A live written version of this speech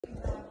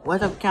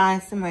What's up,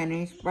 Kelly? My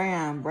name's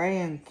Brian,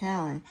 and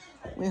Kelly.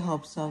 We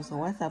hope so. So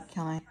what's up,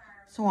 Kelly?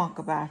 So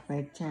welcome back to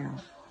my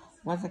channel.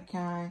 What's up,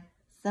 Kelly?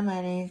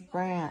 My name's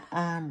Brian.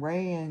 I'm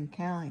Ray and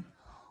Kelly.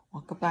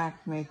 Welcome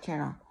back to my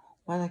channel.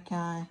 What's up,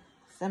 Kelly?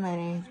 My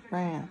name's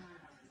Brian.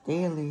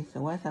 Daily.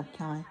 So what's up,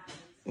 Kelly?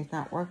 It's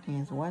not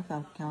working. So what's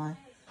up, Kelly?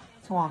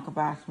 So welcome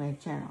back to my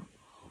channel.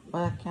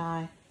 What's up,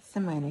 Kelly?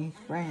 My name's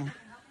Brian.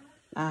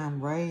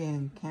 I'm Ray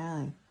and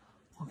Kelly.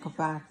 Welcome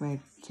back to my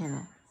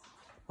channel.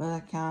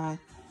 What's up, Kelly?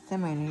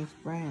 My name's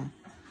Brian.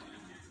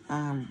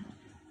 I'm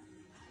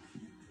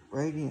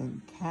Brady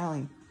and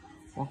Callie.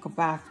 Welcome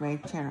back to my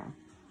channel.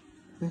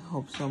 We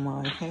hope so,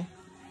 Mom, okay?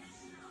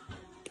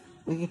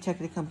 We can check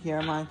the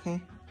computer, Mom,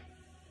 okay?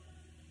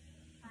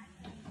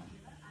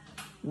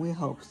 We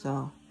hope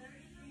so.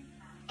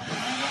 What's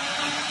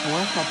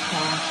up,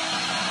 Callie?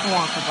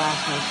 Welcome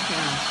back to my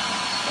channel.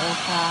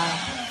 What's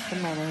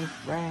up, my name's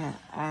Brian.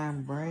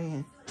 I'm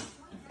Brian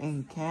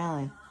and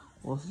Callie.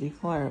 We'll see you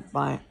later.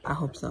 Bye. I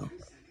hope so.